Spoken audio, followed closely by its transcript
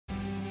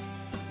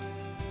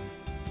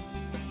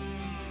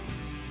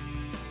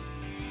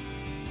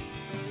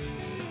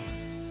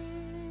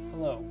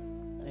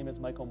is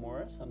Michael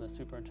Morris. I'm the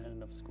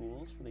Superintendent of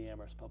Schools for the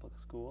Amherst Public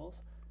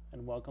Schools,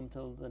 and welcome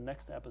to the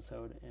next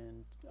episode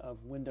of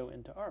Window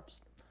into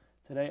ARPS.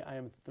 Today I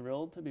am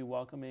thrilled to be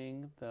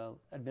welcoming the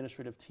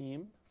administrative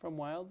team from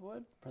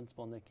Wildwood,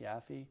 Principal Nick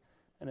Yaffe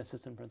and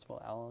Assistant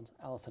Principal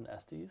Allison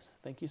Estes.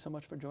 Thank you so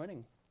much for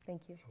joining.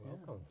 Thank you. You're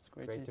welcome. It's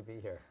great to be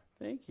here.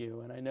 Thank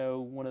you. And I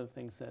know one of the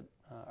things that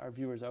our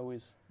viewers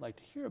always like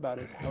to hear about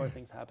is how are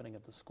things happening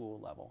at the school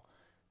level?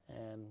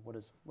 And what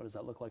does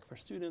that look like for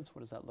students? What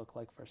does that look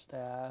like for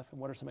staff?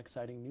 And what are some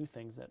exciting new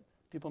things that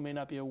people may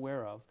not be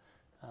aware of?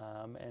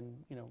 And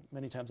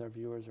many times our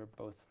viewers are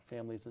both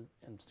families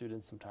and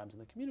students sometimes in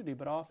the community,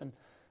 but often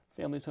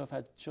families who have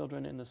had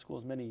children in the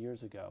schools many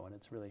years ago, and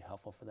it's really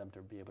helpful for them to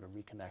be able to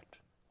reconnect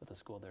with the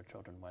school their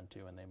children went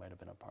to and they might have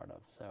been a part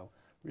of. So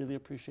really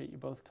appreciate you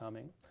both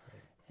coming.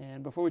 Right.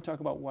 And before we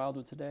talk about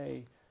Wildwood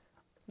today,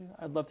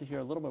 I'd love to hear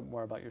a little bit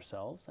more about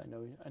yourselves. I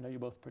know you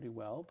both pretty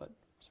well, but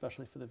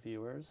especially for the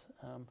viewers,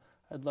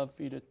 I'd love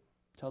for you to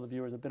tell the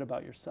viewers a bit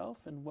about yourself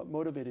and what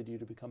motivated you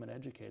to become an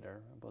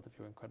educator. Both of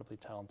you are incredibly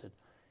talented,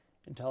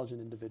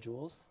 intelligent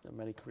individuals. There are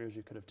many careers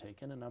you could have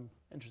taken, and I'm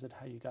interested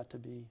how you got to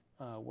be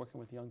working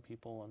with young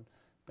people and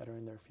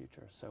bettering their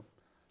future. So,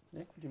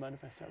 Nick, would you mind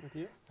if I start with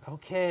you?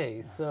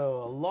 Okay,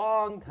 so a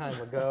long time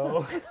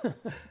ago,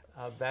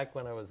 back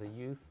when I was a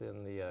youth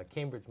in the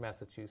Cambridge,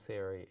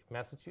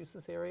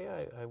 Massachusetts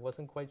area, I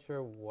wasn't quite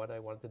sure what I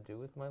wanted to do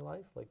with my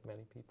life, like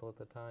many people at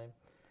the time.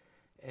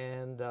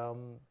 And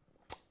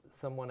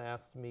someone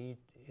asked me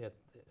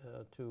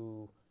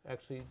to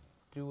actually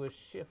do a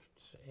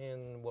shift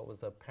in what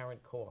was a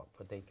parent co-op,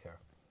 a daycare.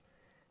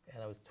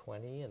 And I was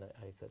 20, and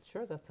I said,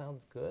 sure, that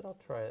sounds good. I'll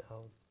try it.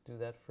 I'll do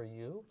that for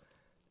you.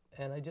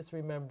 And I just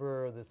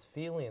remember this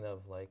feeling of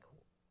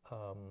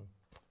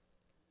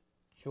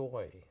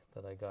joy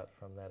that I got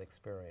from that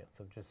experience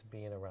of just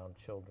being around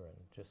children.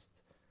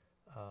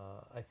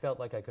 I felt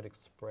like I could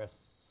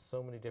express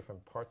so many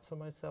different parts of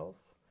myself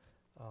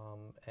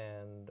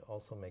and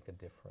also make a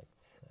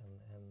difference.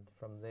 And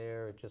from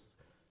there, it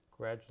just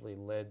gradually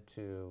led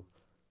to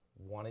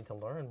wanting to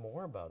learn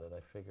more about it.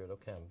 I figured,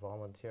 okay, I'm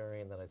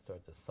volunteering, then I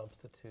started to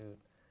substitute.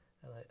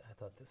 And I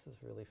thought, this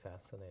is really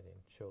fascinating,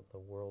 the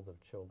world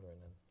of children.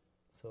 And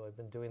so I've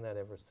been doing that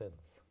ever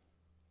since.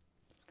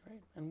 That's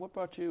great. And what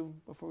brought you,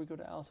 before we go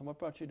to Allison, what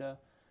brought you to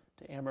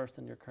Amherst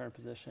in your current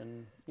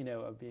position,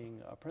 of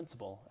being a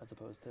principal as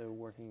opposed to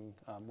working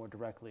more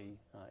directly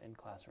in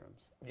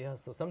classrooms? Yeah,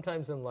 so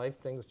sometimes in life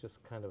things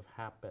just kind of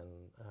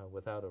happen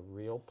without a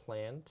real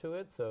plan to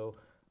it. So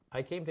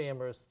I came to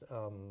Amherst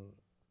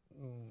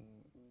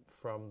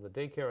from the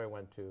daycare I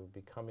went to,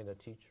 becoming a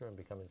teacher and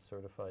becoming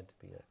certified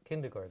to be a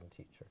kindergarten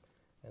teacher.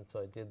 And so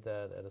I did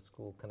that at a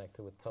school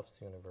connected with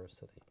Tufts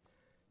University.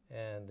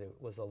 And it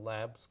was a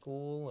lab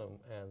school,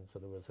 and so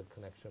there was a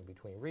connection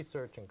between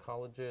research and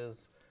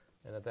colleges.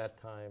 And at that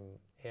time,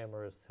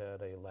 Amherst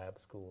had a lab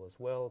school as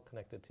well,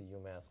 connected to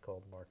UMass,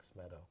 called Marks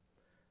Meadow.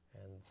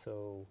 And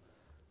so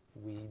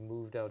we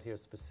moved out here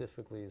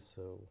specifically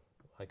so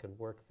I could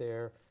work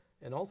there.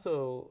 And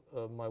also,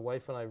 my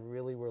wife and I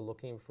really were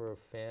looking for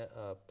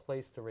a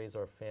place to raise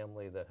our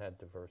family that had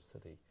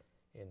diversity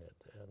in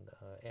it.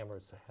 And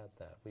Amherst had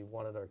that. We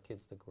wanted our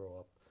kids to grow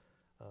up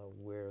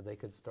where they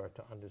could start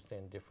to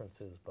understand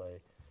differences by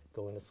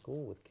going to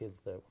school with kids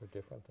that were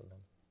different than them.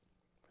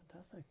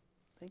 Fantastic.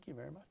 Thank you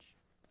very much.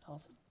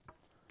 Allison?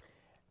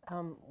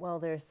 Well,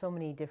 there's so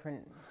many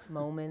different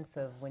moments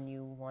of when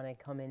you want to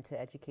come into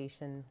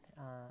education.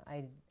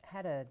 I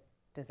had a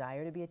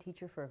desire to be a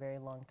teacher for a very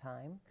long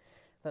time,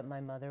 but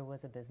my mother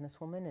was a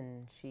businesswoman,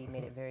 and she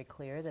made it very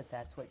clear that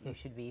that's what you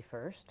should be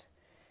first.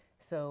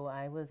 So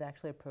I was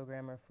actually a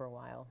programmer for a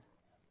while.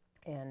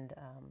 And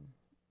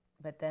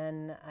but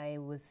then I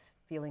was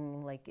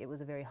feeling like it was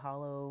a very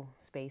hollow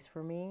space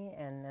for me,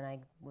 and then I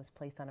was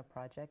placed on a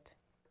project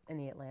in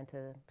the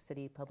Atlanta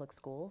City Public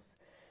Schools,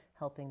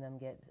 helping them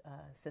get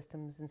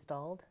systems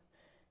installed.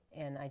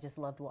 And I just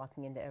loved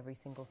walking into every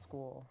single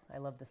school. I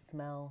loved the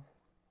smell.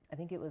 I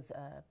think it was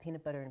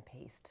peanut butter and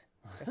paste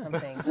or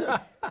something.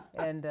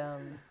 And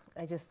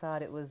I just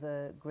thought it was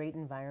a great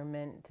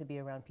environment to be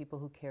around people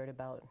who cared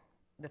about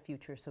the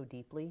future so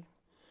deeply.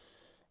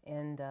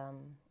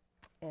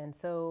 And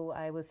so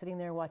I was sitting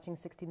there watching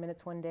 60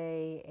 Minutes one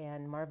day,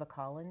 and Marva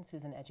Collins,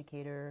 who's an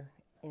educator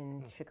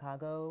in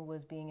Chicago,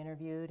 was being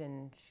interviewed,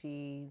 and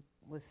she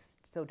was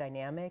so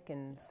dynamic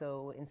and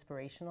so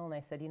inspirational. And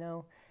I said,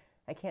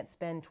 I can't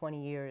spend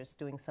 20 years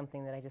doing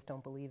something that I just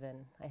don't believe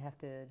in. I have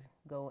to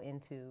go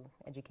into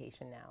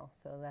education now.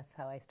 So that's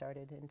how I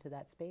started into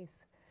that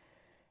space.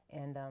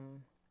 And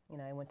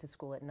I went to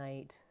school at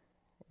night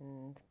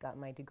and got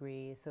my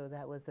degree. So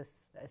that was a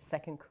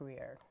second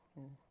career,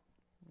 in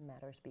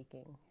matter of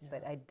speaking. Yeah.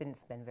 But I didn't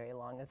spend very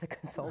long as a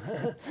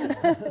consultant.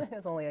 It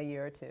was only a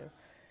year or two. Yeah.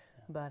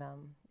 But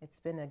it's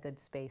been a good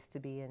space to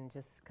be in,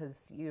 just because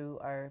you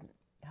are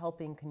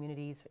helping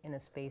communities in a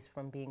space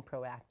from being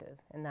proactive.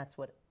 And that's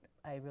what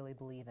I really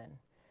believe in.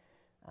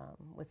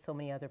 With so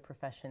many other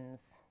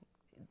professions,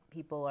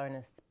 people are in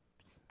a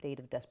state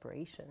of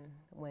desperation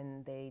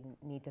when they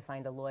need to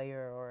find a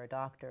lawyer or a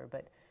doctor,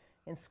 but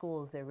in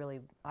schools, they're really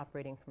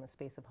operating from a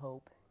space of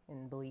hope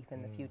and belief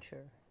in the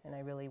future. And I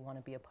really want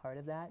to be a part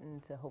of that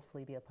and to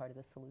hopefully be a part of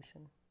the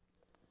solution.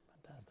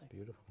 Fantastic. That's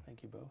beautiful.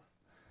 Thank you both.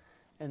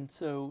 And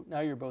so now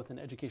you're both in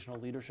educational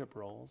leadership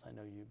roles. I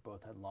know you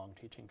both had long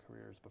teaching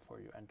careers before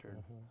you entered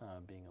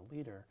being a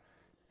leader.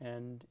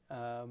 And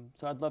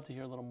so I'd love to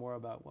hear a little more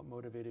about what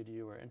motivated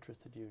you or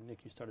interested you. Nick,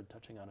 you started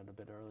touching on it a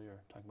bit earlier,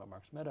 talking about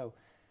Marks Meadow.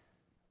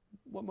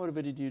 What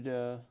motivated you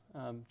to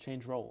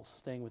change roles,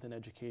 staying within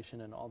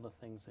education and all the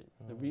things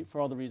that,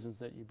 for all the reasons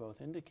that you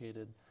both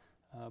indicated?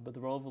 But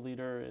the role of a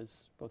leader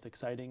is both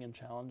exciting and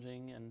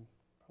challenging, and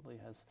probably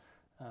has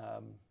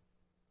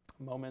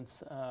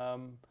moments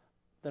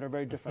that are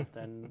very different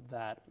than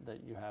that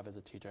you have as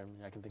a teacher. I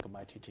mean, I can think of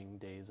my teaching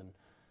days and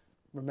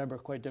remember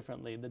quite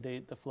differently.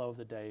 The flow of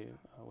the day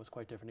was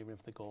quite different, even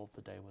if the goal of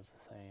the day was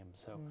the same.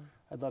 So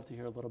I'd love to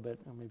hear a little bit,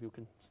 and maybe we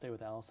can stay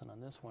with Allison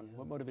on this one.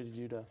 What motivated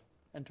you to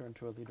enter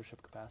into a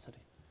leadership capacity?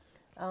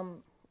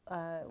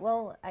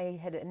 Well, I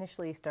had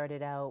initially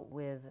started out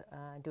with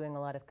doing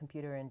a lot of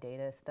computer and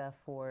data stuff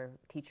for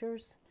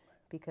teachers,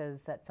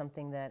 because that's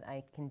something that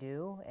I can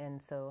do,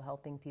 and so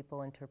helping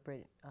people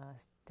interpret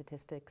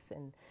statistics,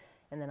 and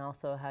then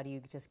also how do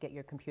you just get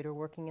your computer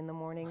working in the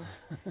morning.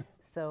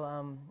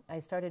 So I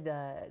started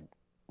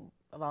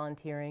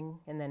volunteering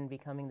and then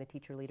becoming the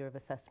teacher leader of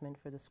assessment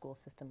for the school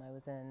system I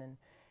was in,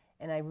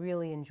 and I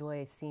really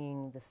enjoy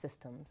seeing the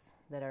systems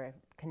that are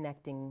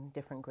connecting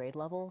different grade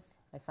levels.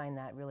 I find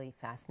that really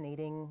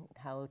fascinating,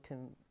 how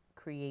to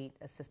create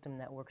a system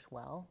that works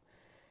well.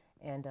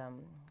 And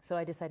so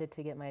I decided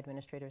to get my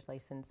administrator's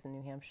license in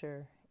New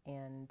Hampshire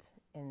and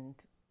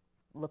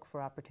look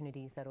for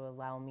opportunities that will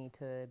allow me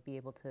to be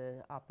able to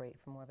operate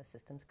from more of a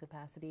systems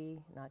capacity,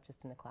 not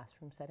just in a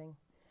classroom setting.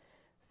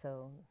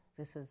 So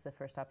this is the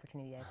first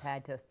opportunity I've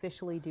had to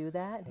officially do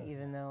that,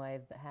 even though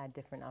I've had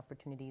different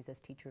opportunities as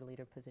teacher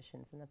leader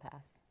positions in the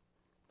past.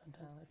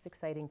 Fantastic. So it's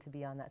exciting to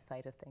be on that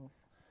side of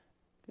things.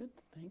 Good,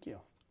 thank you.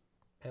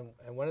 And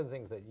one of the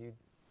things that you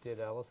did,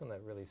 Allison,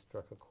 that really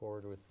struck a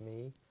chord with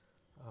me,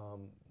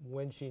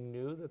 when she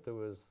knew that there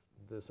was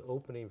this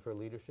opening for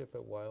leadership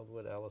at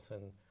Wildwood, Allison,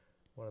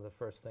 one of the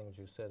first things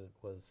you said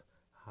was,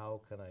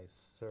 how can I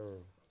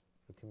serve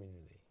the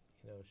community?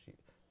 You know,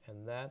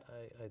 and that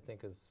I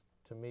think is,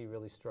 to me,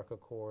 really struck a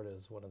chord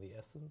as one of the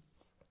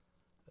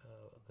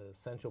the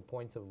essential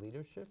points of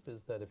leadership,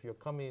 is that if you're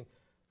coming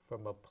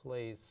from a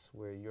place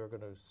where you're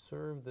going to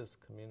serve this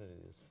community,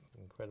 this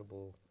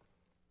incredible,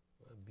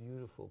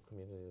 beautiful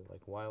community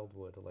like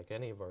Wildwood, or like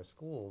any of our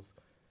schools,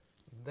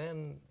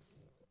 then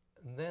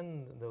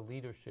the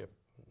leadership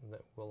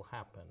that will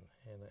happen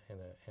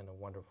in a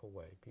wonderful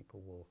way.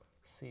 People will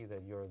see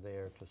that you're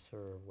there to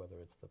serve, whether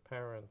it's the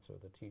parents or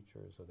the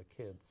teachers or the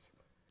kids.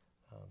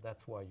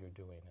 That's why you're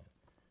doing it.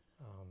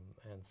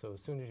 And so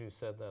as soon as you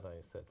said that,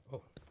 I said,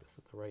 oh, this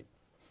is the right,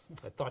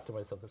 I thought to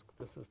myself,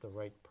 this is the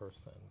right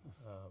person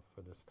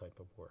for this type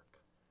of work.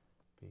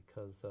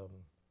 Because,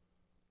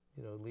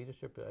 you know,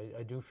 leadership,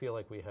 I do feel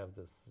like we have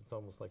this, it's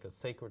almost like a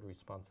sacred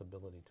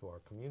responsibility to our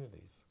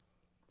communities.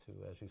 To,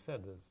 as you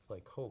said, it's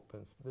like hope.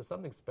 And there's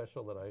something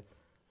special that I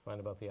find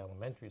about the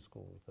elementary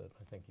schools that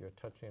I think you're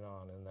touching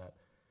on, in that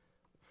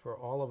for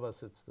all of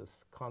us, it's this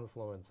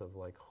confluence of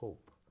like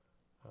hope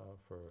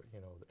for, you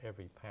know,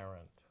 every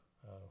parent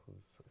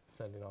who's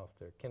sending off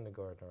their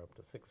kindergartner up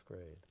to 6th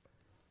grade.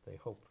 They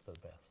hope for the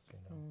best, you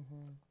know.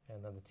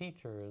 And then the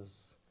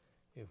teachers,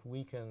 if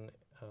we can,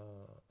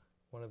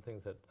 one of the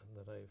things that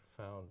I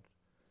found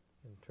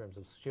in terms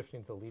of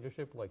shifting to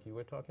leadership, like you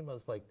were talking about,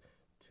 is like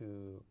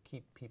to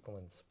keep people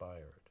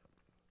inspired.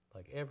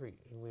 Like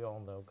we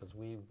all know, because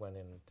we went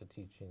into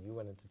teaching, you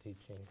went into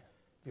teaching,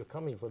 you're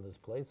coming from this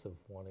place of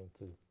wanting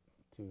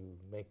to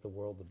make the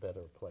world a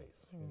better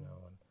place, you know.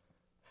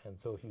 And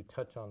so if you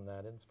touch on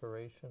that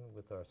inspiration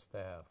with our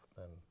staff,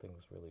 then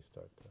things really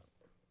start to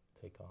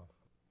take off.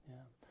 Yeah.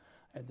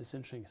 I had this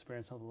interesting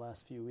experience over the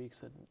last few weeks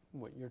that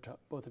what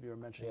both of you are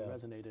mentioning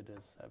resonated,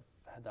 as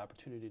I've had the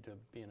opportunity to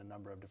be in a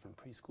number of different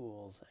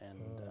preschools and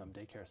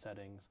daycare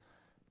settings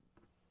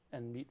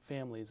and meet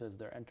families as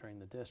they're entering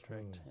the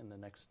district in the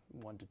next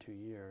 1 to 2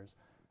 years,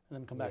 and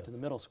then come back to the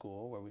middle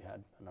school where we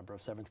had a number of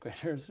 7th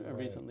graders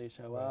recently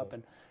show up,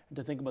 and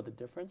to think about the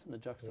difference and the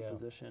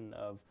juxtaposition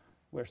of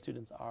where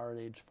students are at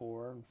age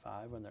 4 and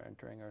 5 when they're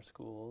entering our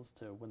schools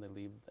to when they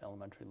leave the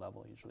elementary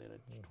level, usually at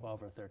age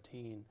 12 or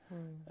 13.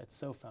 It's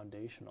so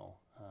foundational,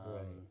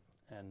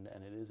 and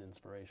it is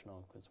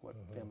inspirational, because what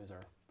families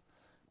are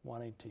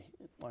wanting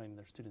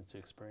their students to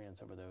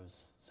experience over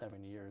those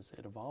 7 years,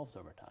 it evolves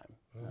over time.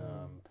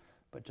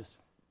 But just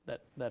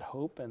that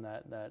hope and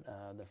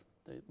the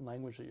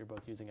language that you're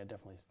both using, I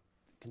definitely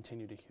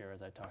continue to hear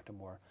as I talk to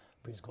more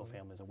preschool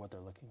families of what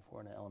they're looking for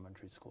in an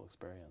elementary school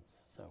experience.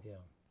 So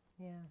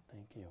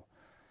thank you.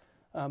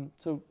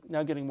 So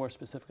now getting more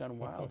specific on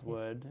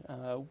Wildwood,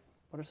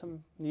 what are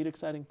some neat,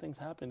 exciting things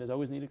happening? There's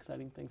always neat,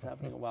 exciting things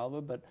happening at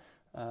Wildwood, but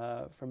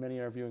for many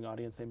of our viewing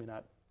audience, they may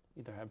not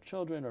either have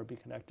children or be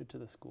connected to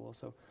the school.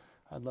 So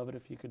I'd love it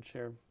if you could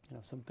share,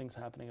 some things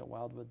happening at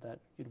Wildwood that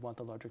you'd want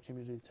the larger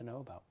community to know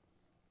about.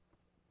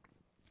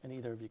 And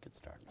either of you could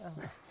start.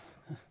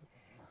 Oh.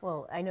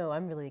 Well, I know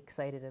I'm really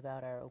excited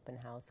about our open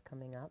house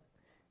coming up.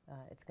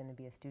 It's going to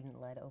be a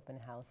student-led open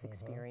house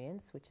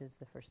experience, which is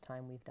the first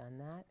time we've done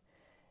that.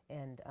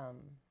 And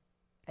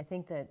I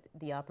think that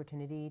the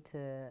opportunity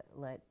to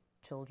let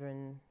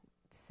children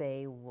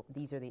say,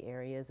 these are the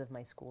areas of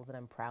my school that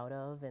I'm proud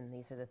of, and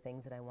these are the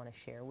things that I want to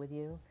share with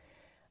you.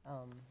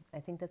 I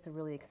think that's a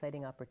really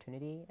exciting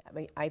opportunity. I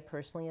mean, I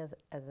personally,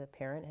 as a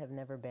parent, have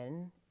never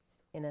been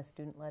in a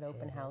student-led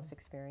open house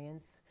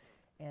experience.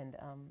 And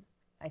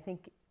I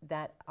think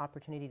that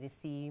opportunity to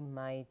see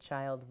my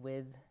child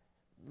with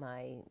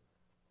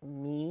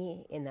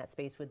me in that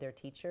space with their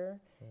teacher,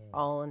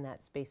 all in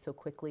that space so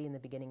quickly in the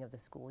beginning of the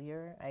school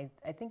year,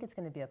 I think it's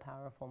going to be a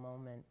powerful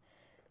moment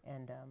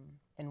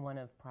and one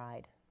of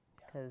pride,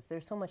 because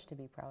there's so much to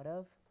be proud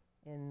of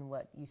in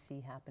what you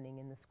see happening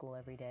in the school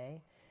every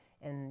day,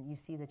 and you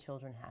see the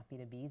children happy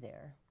to be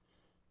there.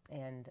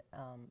 And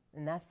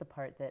that's the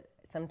part that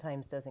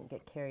sometimes doesn't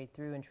get carried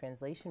through in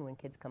translation when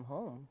kids come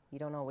home. You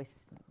don't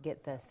always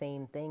get the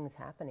same things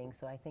happening,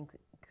 so I think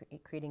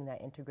creating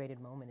that integrated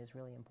moment is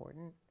really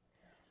important.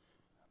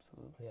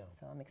 Absolutely. Yeah.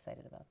 So I'm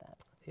excited about that.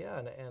 Yeah,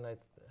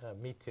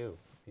 and me too.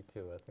 Me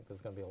too. I think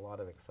there's going to be a lot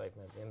of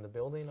excitement in the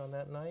building on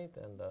that night,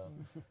 and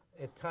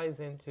it ties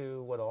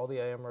into what all the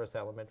Amherst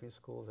elementary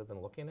schools have been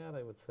looking at,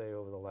 I would say,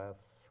 over the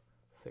last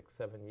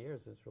 6-7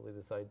 years, is really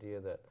this idea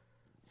that,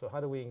 so how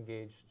do we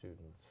engage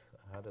students?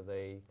 How do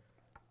they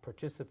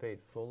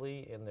participate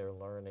fully in their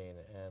learning?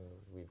 And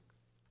we've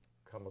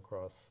come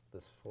across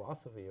this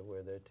philosophy of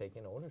where they're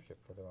taking ownership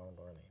for their own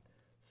learning.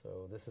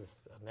 So this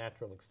is a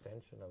natural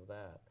extension of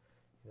that.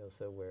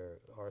 So where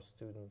our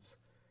students,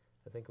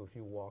 I think if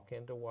you walk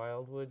into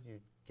Wildwood,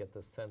 you get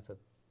the sense that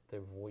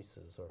their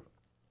voices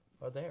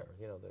are there.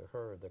 They're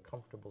heard. They're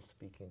comfortable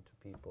speaking to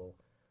people.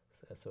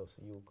 So if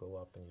you go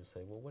up and you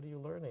say, well, what are you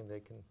learning? They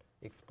can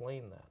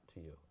explain that to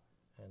you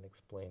and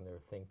explain their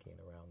thinking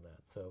around that.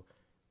 So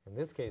in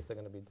this case, they're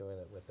going to be doing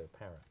it with their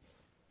parents.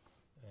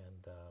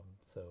 And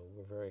so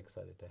we're very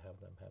excited to have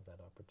them have that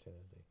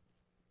opportunity.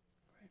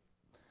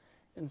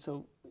 And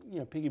so,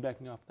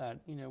 piggybacking off that,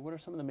 what are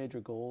some of the major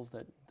goals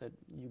that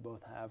you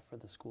both have for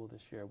the school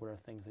this year? What are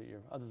things that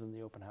you're, other than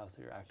the open house,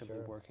 that you're actively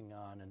working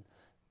on, and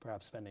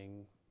perhaps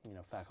spending,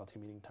 faculty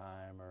meeting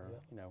time, or,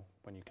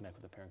 when you connect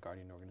with a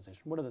parent-guardian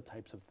organization? What are the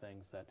types of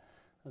things that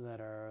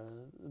are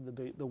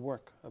the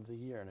work of the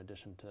year, in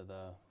addition to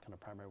the kind of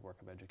primary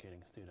work of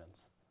educating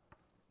students?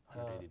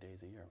 180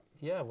 days a year.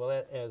 Yeah,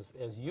 well,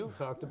 as you've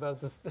talked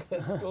about, the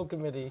school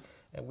committee,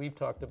 and we've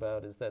talked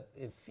about, is that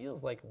it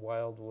feels like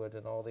Wildwood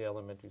and all the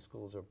elementary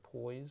schools are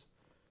poised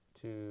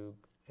to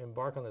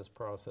embark on this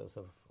process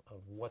of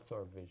what's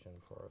our vision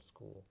for our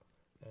school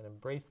and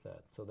embrace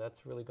that. So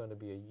that's really going to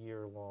be a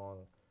year-long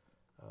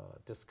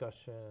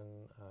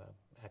discussion,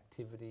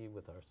 activity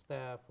with our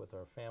staff, with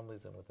our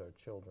families, and with our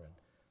children.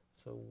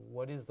 So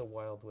what is the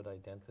Wildwood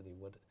identity?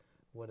 What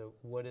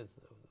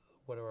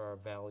are our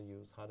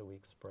values? How do we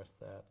express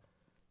that?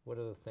 What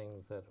are the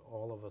things that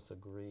all of us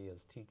agree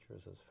as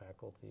teachers, as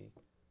faculty,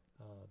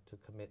 to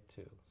commit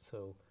to?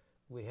 So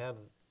we have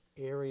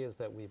areas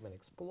that we've been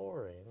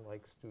exploring,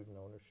 like student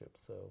ownership.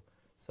 So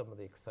some of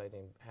the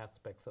exciting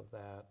aspects of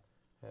that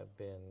have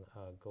been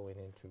going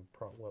into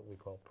what we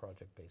call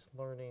project-based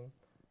learning.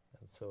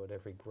 And so at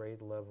every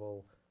grade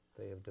level,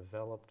 they have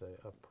developed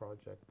a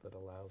project that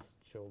allows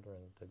children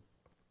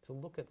to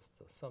look at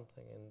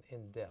something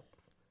in depth.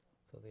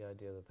 So the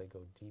idea that they go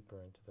deeper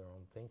into their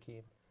own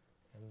thinking,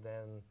 and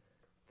then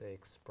they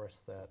express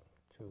that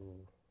to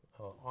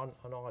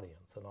an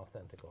audience, an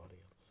authentic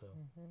audience. So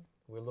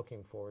we're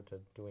looking forward to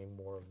doing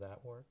more of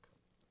that work.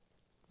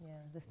 Yeah,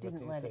 the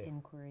student-led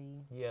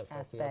inquiry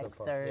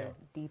aspects are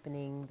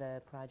deepening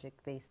the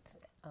project-based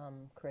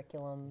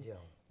curriculum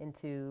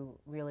into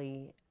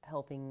really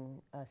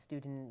helping a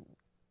student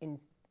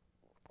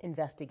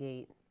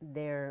investigate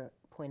their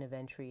point of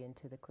entry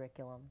into the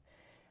curriculum.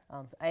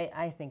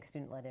 I think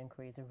student-led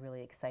inquiry is a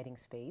really exciting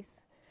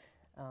space.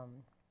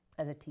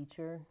 As a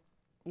teacher,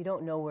 you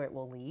don't know where it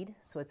will lead,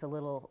 so it's a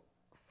little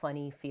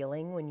funny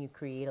feeling when you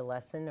create a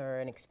lesson or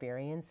an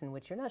experience in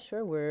which you're not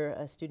sure where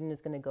a student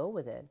is going to go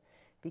with it,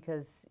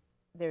 because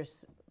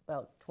there's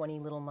about 20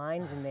 little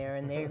minds in there,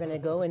 and they're going to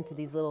go into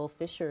these little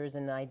fissures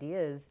and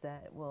ideas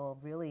that will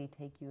really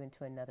take you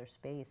into another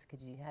space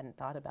because you hadn't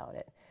thought about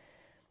it.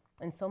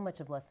 And so much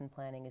of lesson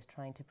planning is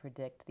trying to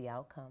predict the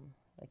outcome.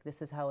 Like,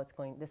 this is how it's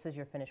going, this is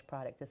your finished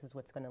product, this is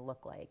what's going to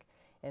look like.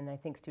 And I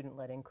think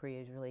student-led inquiry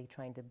is really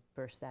trying to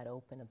burst that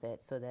open a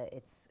bit so that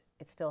it's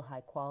still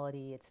high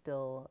quality, it's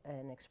still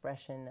an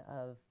expression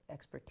of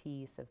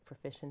expertise, of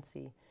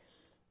proficiency,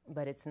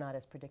 but it's not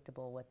as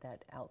predictable what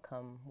that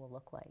outcome will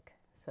look like.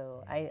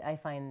 So I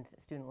find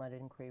student-led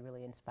inquiry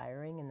really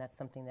inspiring, and that's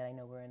something that I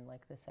know we're in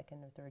like the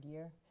second or third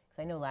year.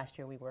 Because I know last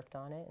year we worked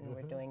on it, and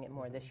we're doing it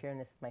more this year, and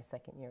this is my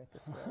second year at the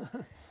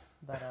school.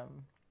 But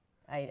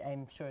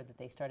I'm sure that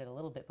they started a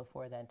little bit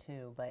before then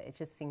too, but it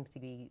just seems to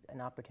be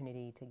an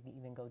opportunity to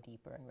even go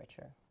deeper and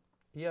richer.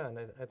 Yeah, and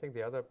I think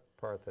the other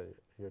part that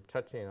you're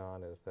touching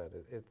on is that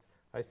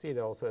I see it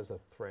also as a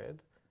thread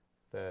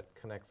that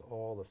connects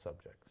all the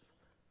subjects.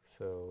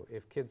 So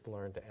if kids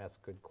learn to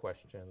ask good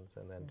questions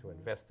and then to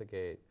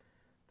investigate,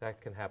 that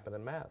can happen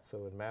in math.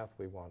 So in math,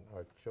 we want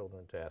our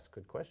children to ask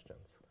good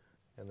questions.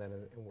 And then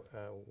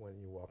when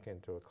you walk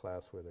into a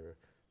class where they're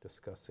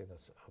discussing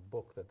a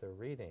book that they're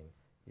reading,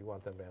 you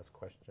want them to ask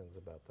questions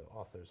about the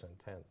author's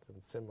intent.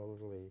 And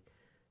similarly,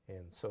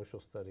 in social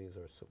studies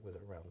or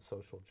around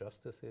social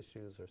justice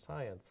issues or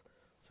science,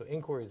 so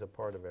inquiry is a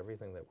part of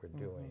everything that we're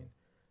doing.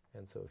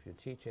 And so if you're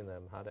teaching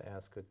them how to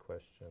ask good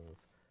questions,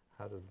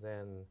 how to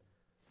then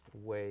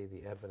weigh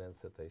the evidence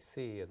that they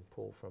see and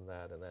pull from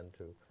that and then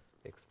to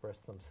express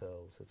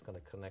themselves, it's going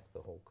to connect the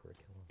whole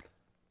curriculum.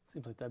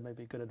 Seems like that might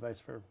be good advice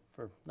for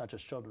not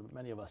just children, but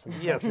many of us in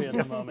the country at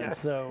the moment. Yes.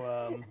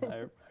 So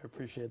I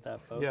appreciate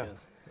that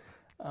focus.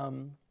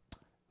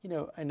 You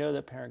know, I know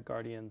that parent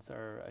guardians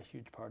are a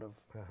huge part of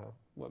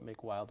what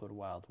make Wildwood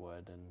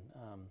Wildwood, and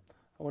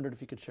I wondered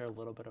if you could share a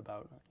little bit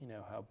about, you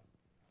know, how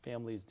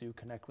families do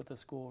connect with the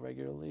school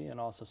regularly, and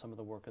also some of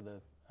the work of the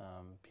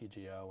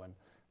PGO and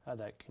how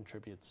that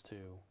contributes to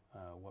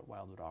what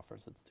Wildwood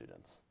offers its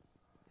students.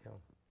 Yeah.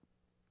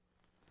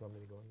 Do you want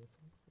me to go on this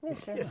one? Yeah,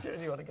 sure. Yeah, sure.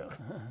 Do you want to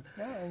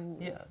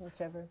go?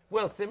 Whichever.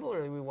 Well,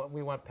 similarly,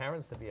 we want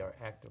parents to be our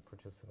active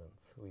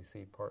participants. We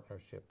see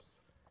partnerships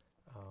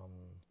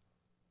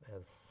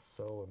as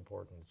so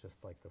important,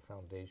 just like the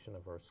foundation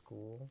of our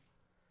school.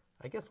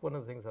 I guess one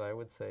of the things that I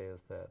would say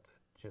is that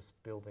just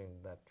building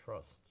that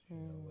trust, you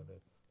know, whether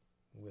it's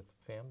with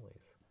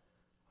families,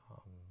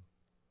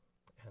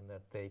 and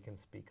that they can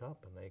speak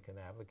up and they can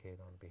advocate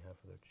on behalf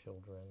of their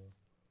children.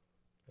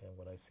 And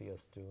what I see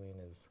us doing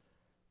is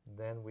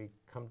then we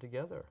come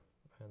together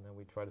and then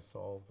we try to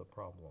solve the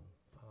problem,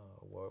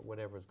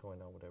 whatever's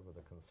going on, whatever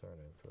the concern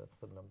is. So that's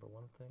the number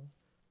one thing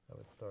I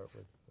would start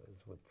with,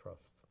 is with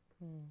trust.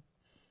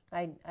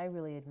 I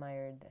really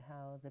admired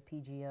how the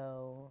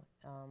PGO,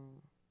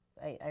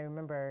 I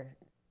remember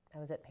I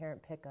was at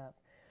Parent Pickup,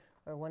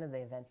 or one of the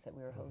events that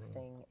we were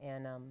hosting,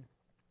 and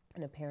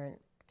a parent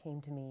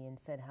came to me and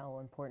said how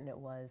important it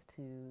was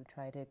to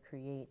try to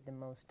create the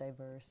most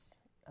diverse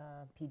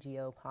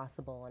PGO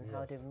possible, and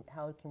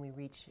how can we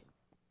reach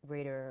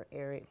greater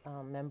area,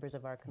 members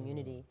of our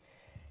community.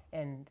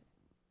 And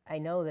I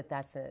know that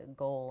that's a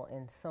goal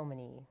in so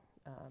many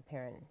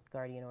parent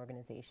guardian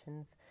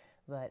organizations,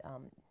 but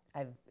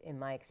in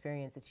my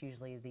experience, it's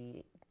usually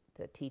the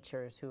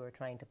teachers who are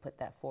trying to put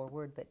that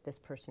forward, but this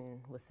person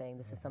was saying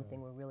this is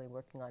something we're really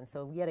working on.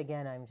 So yet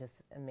again, I'm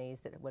just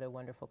amazed at what a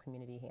wonderful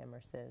community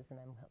Amherst is, and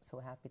I'm so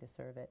happy to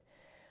serve it.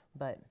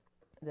 But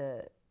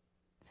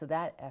so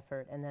that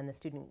effort, and then the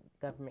Student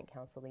Government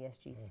Council, the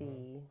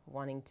SGC,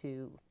 wanting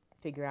to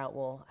figure out,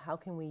 well, how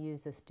can we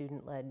use this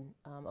student-led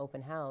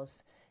open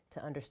house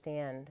to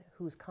understand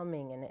who's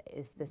coming, and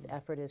if this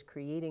effort is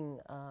creating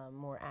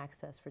more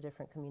access for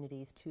different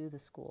communities to the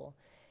school,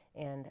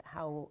 and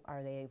how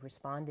are they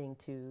responding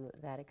to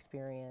that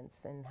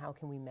experience, and how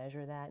can we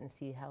measure that and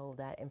see how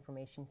that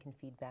information can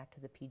feed back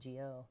to the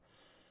PGO.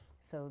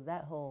 So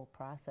that whole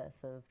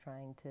process of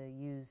trying to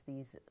use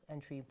these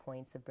entry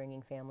points of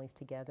bringing families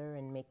together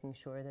and making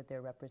sure that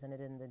they're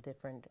represented in the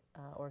different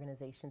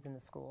organizations in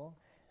the school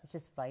is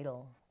just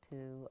vital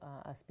to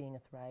us being a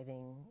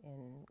thriving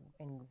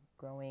and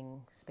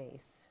growing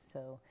space.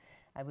 So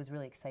I was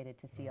really excited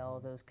to see all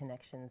of those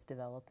connections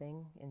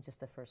developing in just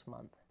the first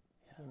month,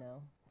 you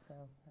know, so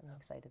I'm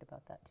excited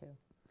about that too.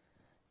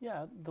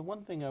 Yeah, the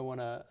one thing I want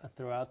to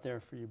throw out there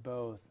for you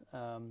both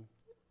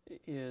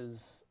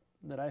is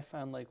that I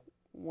found, like,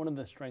 one of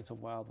the strengths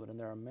of Wildwood, and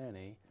there are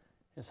many,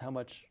 is how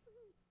much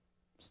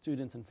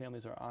students and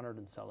families are honored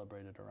and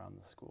celebrated around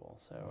the school.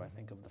 So I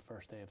think of the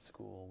first day of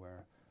school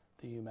where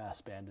the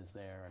UMass band is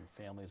there and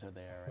families are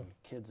there and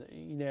kids,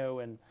 you know,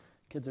 and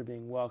kids are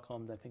being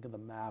welcomed. I think of the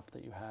map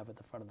that you have at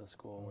the front of the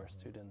school where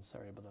students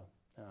are able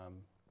to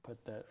put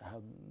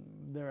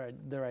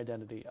their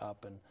identity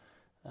up, and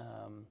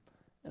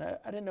I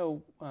didn't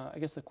know. I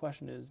guess the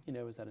question is, you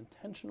know, is that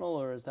intentional,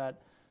 or is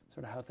that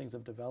sort of how things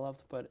have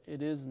developed? But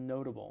it is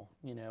notable,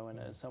 you know, and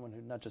as someone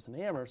who, not just in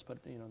Amherst, but,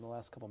 you know, in the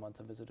last couple of months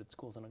I've visited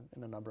schools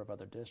in a number of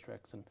other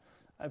districts, and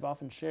I've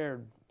often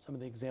shared some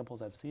of the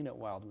examples I've seen at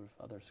Wildwood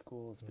with other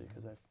schools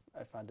because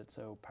I find it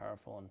so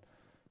powerful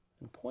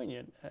and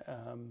poignant.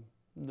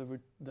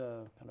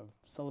 The kind of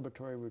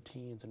celebratory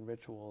routines and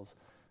rituals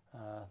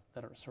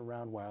that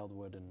surround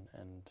Wildwood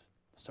and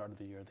the start of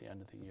the year, the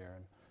end of the year.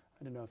 And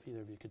I don't know if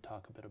either of you could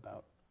talk a bit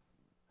about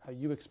how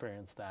you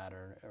experienced that,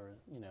 or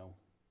you know,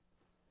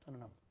 I don't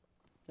know.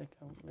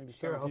 Maybe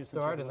sure, I'll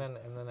start, and then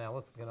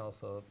Allison can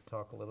also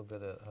talk a little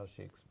bit of how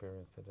she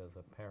experienced it as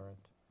a parent,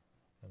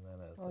 and then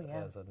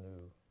as a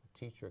new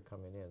teacher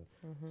coming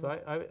in. So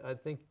I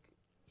think,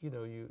 you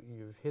know,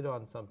 you've hit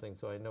on something.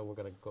 So I know we're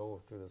going to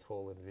go through this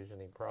whole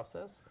envisioning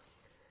process.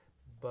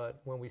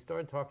 But when we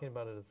started talking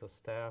about it as a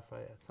staff,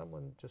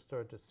 someone just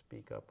started to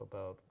speak up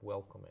about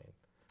welcoming.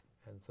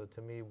 And so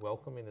to me,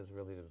 welcoming is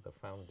really the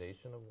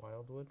foundation of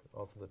Wildwood.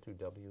 Also, the two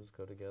W's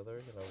go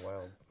together, you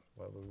know,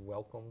 Wildwood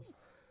welcomes.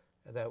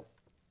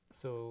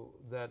 So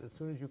that as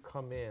soon as you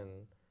come in,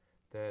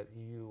 that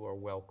you are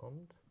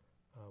welcomed,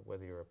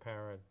 whether you're a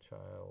parent,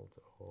 child,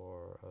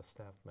 or a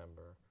staff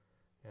member,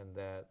 and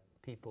that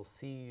people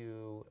see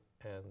you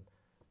and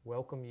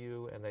welcome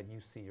you, and that you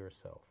see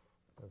yourself,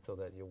 and so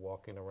that you're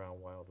walking around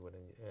Wildwood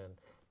and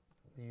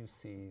you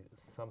see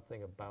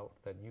something about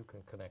that you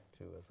can connect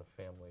to as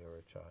a family or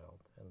a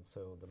child. And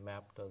so the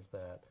map does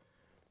that.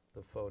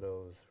 The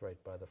photos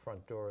right by the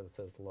front door that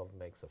says "Love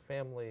Makes a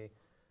Family"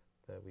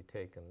 that we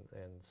take,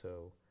 and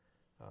so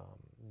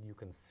you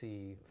can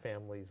see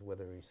families,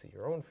 whether you see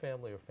your own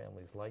family or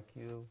families like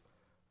you,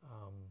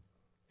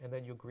 and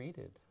that you're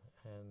greeted,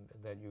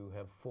 and that you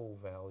have full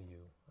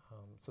value,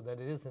 so that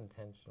it is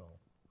intentional,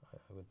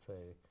 I would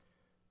say.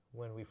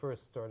 When we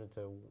first started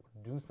to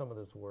do some of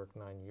this work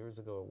 9 years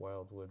ago at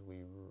Wildwood,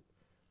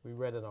 we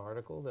read an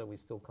article that we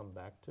still come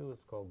back to.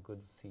 It's called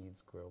 "Good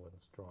Seeds Grow in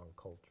Strong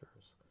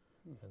Cultures."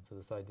 And so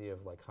this idea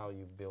of like how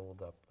you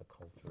build up the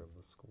culture of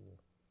the school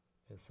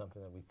is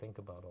something that we think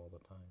about all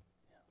the time.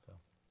 So,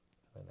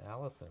 and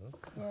Allison.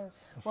 Yeah.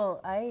 Well,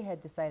 I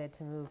had decided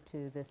to move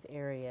to this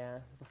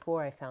area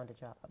before I found a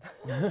job.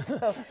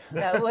 So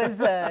that was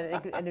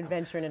an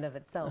adventure in and of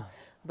itself.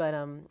 But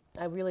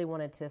I really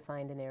wanted to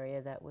find an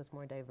area that was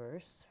more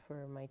diverse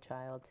for my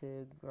child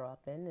to grow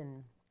up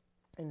in.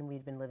 And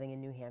we'd been living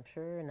in New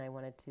Hampshire, and I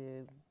wanted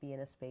to be in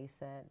a space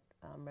that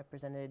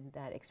represented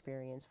that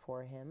experience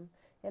for him,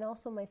 and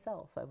also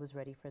myself. I was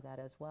ready for that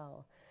as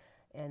well.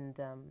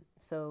 And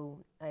so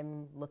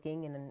I'm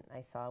looking, and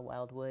I saw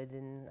Wildwood,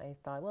 and I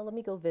thought, well, let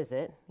me go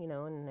visit,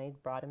 and I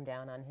brought him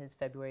down on his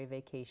February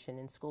vacation,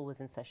 and school was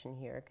in session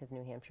here because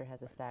New Hampshire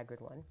has a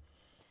staggered one.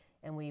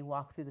 And we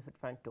walked through the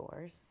front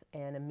doors,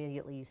 and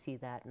immediately you see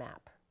that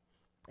map.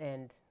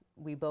 And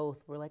we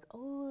both were like,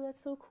 oh,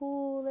 that's so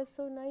cool. That's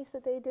so nice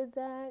that they did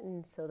that.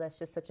 And so that's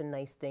just such a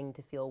nice thing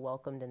to feel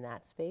welcomed in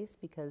that space,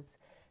 because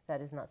that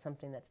is not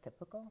something that's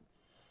typical.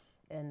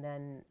 And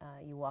then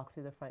you walk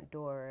through the front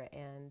door,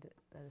 and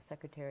the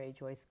secretary,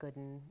 Joyce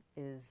Gooden,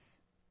 is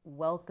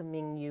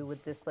welcoming you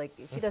with this, like,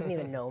 she doesn't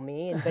even know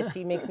me, but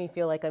she makes me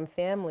feel like I'm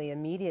family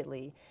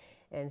immediately,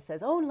 and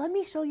says, oh, let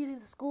me show you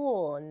the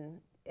school.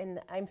 And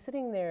I'm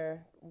sitting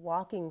there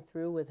walking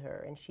through with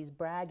her, and she's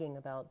bragging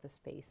about the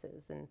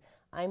spaces, and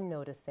I'm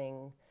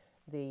noticing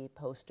the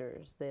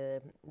posters,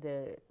 the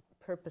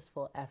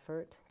purposeful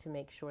effort to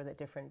make sure that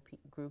different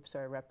groups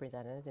are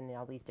represented in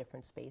all these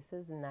different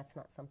spaces, and that's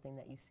not something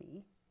that you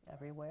see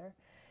everywhere.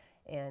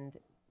 And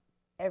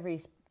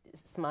every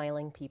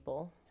smiling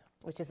people,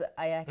 which is,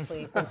 I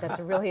actually think that's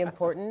really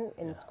important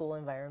in school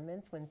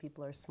environments when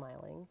people are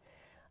smiling.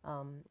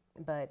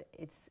 But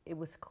it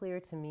was clear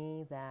to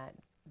me that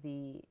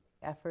the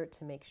effort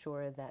to make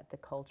sure that the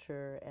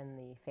culture and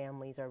the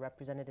families are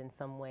represented in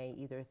some way,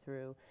 either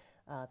through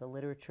the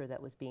literature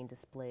that was being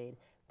displayed,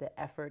 the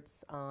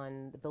efforts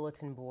on the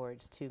bulletin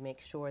boards to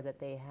make sure that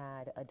they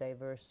had a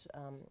diverse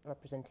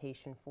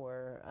representation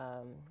for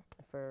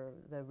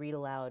the read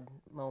aloud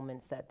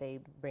moments that they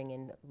bring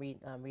in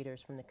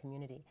readers from the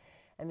community.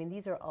 I mean,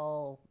 these are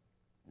all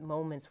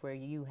moments where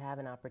you have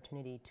an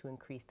opportunity to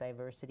increase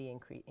diversity,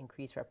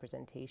 increase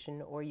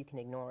representation, or you can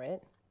ignore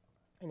it.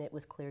 And it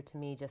was clear to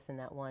me just in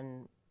that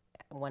one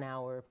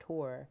hour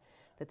tour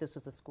that this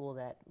was a school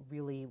that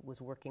really was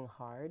working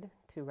hard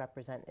to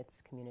represent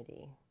its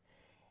community.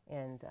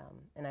 And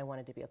I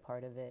wanted to be a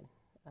part of it.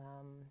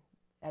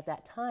 At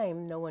that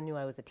time, no one knew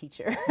I was a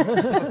teacher.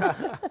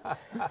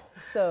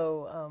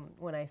 So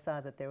when I saw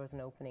that there was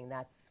an opening,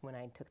 that's when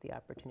I took the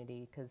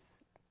opportunity, because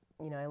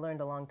I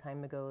learned a long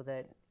time ago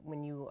that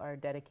when you are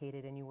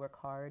dedicated and you work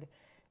hard,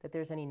 that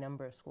there's any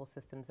number of school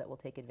systems that will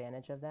take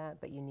advantage of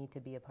that, but you need to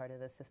be a part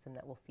of a system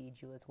that will feed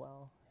you as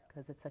well,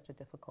 because it's such a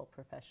difficult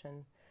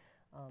profession.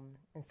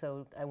 And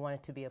so I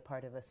wanted to be a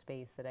part of a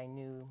space that I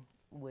knew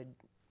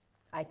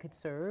I could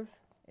serve,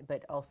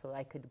 but also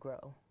I could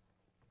grow.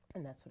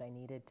 And that's what I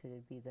needed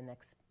to be the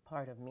next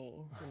part of me,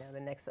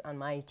 the next on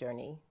my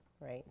journey,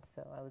 right?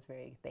 So I was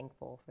very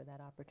thankful for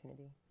that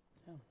opportunity.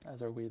 Yeah,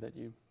 as are we that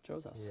you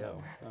chose us. Yeah.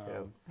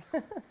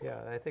 So,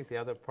 yeah, and I think the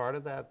other part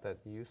of that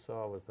you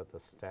saw was that the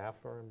staff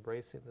are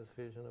embracing this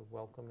vision of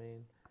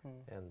welcoming.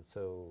 And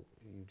so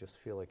you just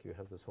feel like you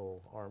have this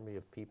whole army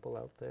of people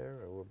out there,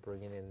 or we're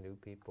bringing in new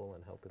people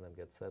and helping them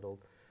get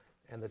settled.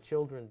 And the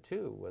children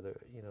too,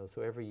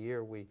 so every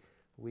year we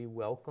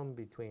welcome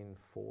between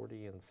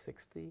 40 and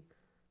 60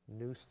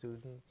 new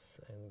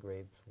students in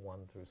grades 1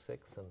 through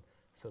 6. And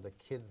so the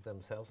kids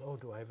themselves, oh,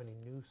 do I have any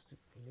new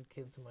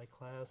kids in my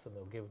class? And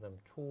they'll give them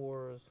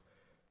tours.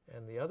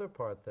 And the other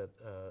part that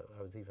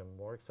I was even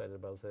more excited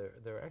about is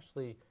they're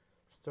actually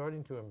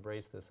starting to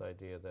embrace this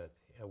idea that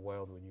at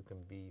Wildwood you can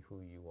be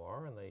who you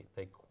are, and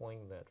they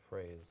coined that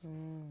phrase.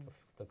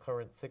 The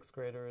current 6th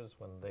graders,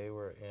 when they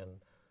were in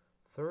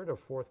 3rd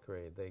or 4th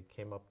grade, they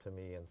came up to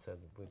me and said,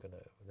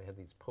 they had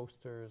these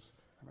posters,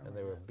 and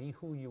they were "Be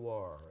Who You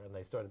Are," and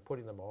they started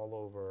putting them all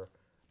over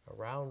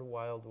around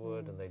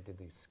Wildwood, and they did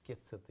these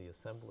skits at the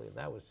assembly, and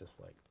that was just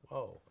like,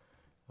 whoa,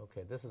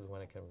 okay, this is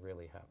when it can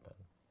really happen.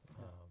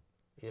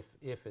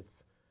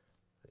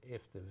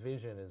 If the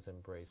vision is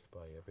embraced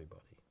by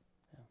everybody.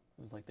 Yeah.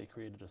 it was like they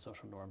created a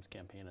social norms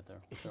campaign at their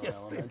own Yes,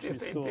 elementary they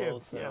school.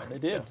 did, So yeah. they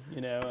did. You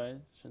know, I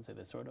shouldn't say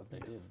they sort of. They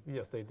did.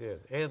 Yes, they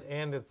did.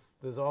 And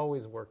there's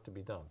always work to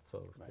be done.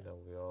 So Right.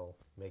 we all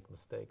make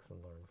mistakes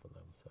and learn from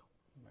them. So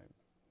Right.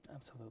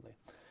 Absolutely.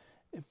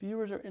 If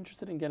viewers are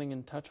interested in getting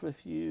in touch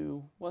with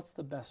you, what's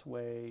the best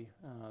way?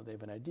 They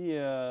have an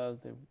idea.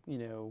 They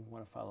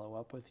want to follow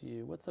up with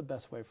you. What's the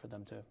best way for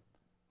them to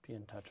be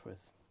in touch with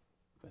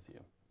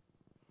you?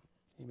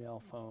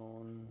 Email,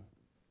 phone.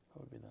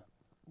 What would be the?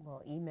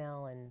 Well,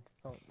 email and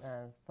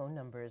phone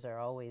numbers are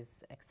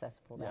always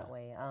accessible that Yeah.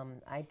 way.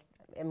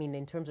 I mean,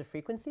 in terms of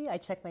frequency, I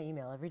check my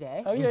email every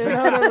day. Oh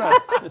yeah,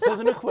 no. This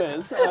isn't a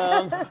quiz.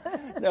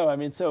 No, I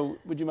mean, so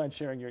would you mind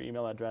sharing your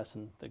email address,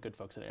 and the good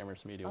folks at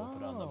Amherst Media will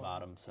put it on the Oh.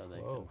 bottom so they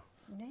Whoa.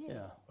 Nay. can.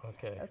 Yeah.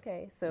 okay.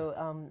 Okay,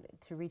 so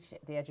to reach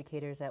the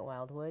educators at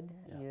Wildwood,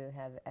 Yeah. you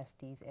have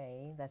Estes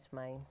A. That's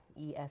my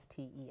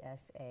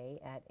ESTESA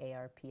at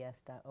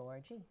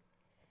ARPS.org.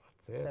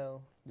 That's it.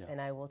 So, Yeah. and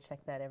I will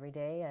check that every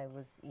day. I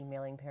was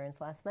emailing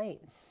parents last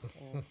night,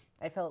 and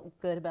I felt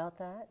good about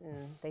that.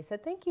 And they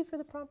said, "Thank you for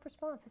the prompt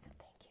response." I said,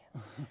 "Thank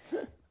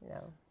you."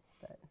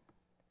 But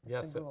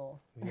Yes, it's a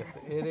goal. yes,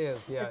 it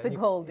is. Yeah, It's a and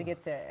goal to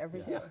get there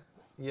every day.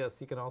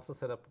 Yes, you can also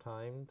set up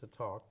time to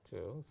talk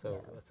too. So,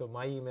 Yeah. so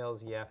my email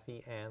is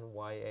Yaffe,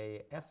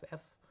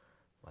 Yaff,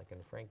 like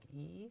in Frank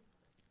E.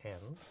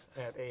 N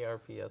at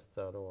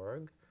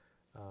arps.org.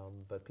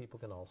 But people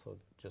can also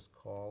just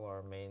call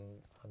our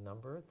main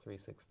number,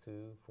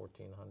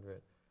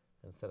 362-1400,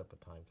 and set up a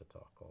time to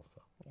talk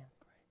also. Yeah.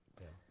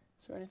 Yeah.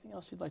 Is there anything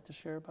else you'd like to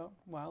share about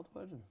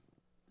Wildwood and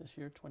this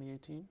year,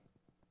 2018?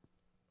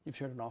 You've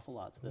shared an awful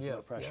lot, so there's no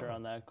Yes, pressure yeah.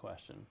 on that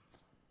question.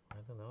 I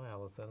don't know,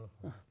 Allison.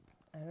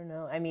 I don't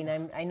know. I mean,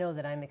 I know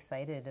that I'm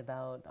excited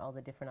about all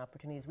the different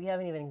opportunities. We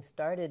haven't even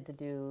started to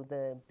do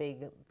the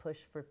big push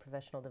for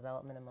professional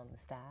development among the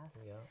staff.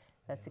 Yeah.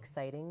 That's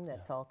exciting.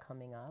 That's all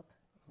coming up.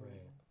 Right.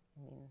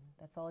 I mean,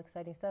 that's all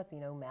exciting stuff.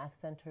 Math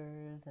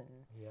centers,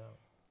 and Yeah.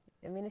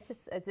 I mean, it's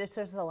just there's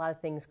just a lot of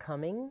things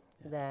coming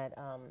that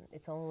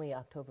it's only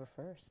October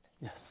 1st.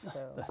 Yes,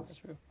 So that's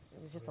true.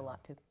 It was just a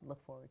lot to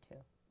look forward to.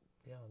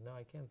 Yeah, no,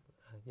 I can't.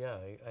 Yeah,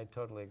 I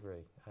totally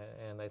agree.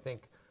 And I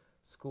think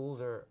schools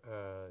are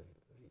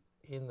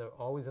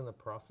always in the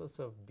process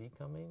of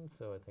becoming.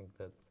 So I think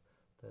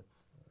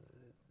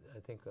I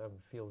think I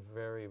feel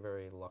very,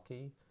 very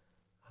lucky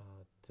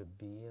to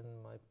be in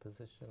my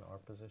position, our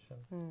position,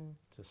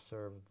 to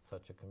serve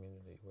such a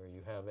community where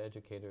you have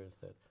educators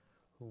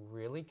who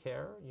really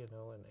care,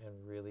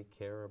 and really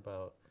care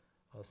about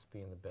us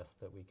being the best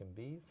that we can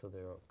be. So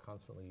they're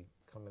constantly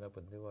coming up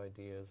with new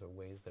ideas or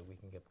ways that we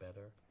can get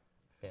better.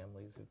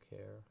 Families who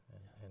care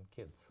and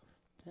kids.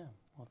 Yeah,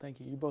 well, thank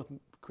you. You both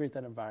create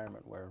that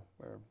environment where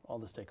all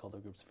the stakeholder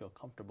groups feel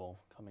comfortable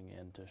coming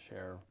in to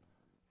share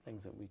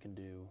things that we can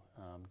do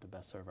to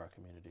best serve our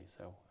community.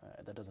 So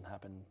that doesn't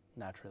happen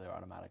naturally or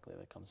automatically.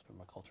 That comes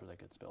from a culture that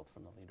gets built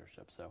from the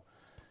leadership. So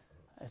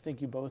I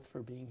thank you both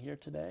for being here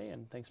today,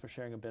 and thanks for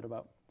sharing a bit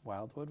about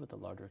Wildwood with the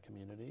larger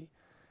community.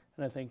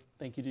 And I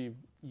thank you to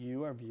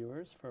you, our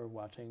viewers, for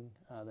watching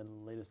the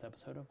latest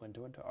episode of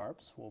Window into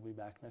ARPS. We'll be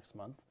back next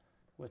month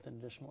with an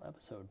additional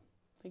episode.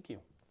 Thank you.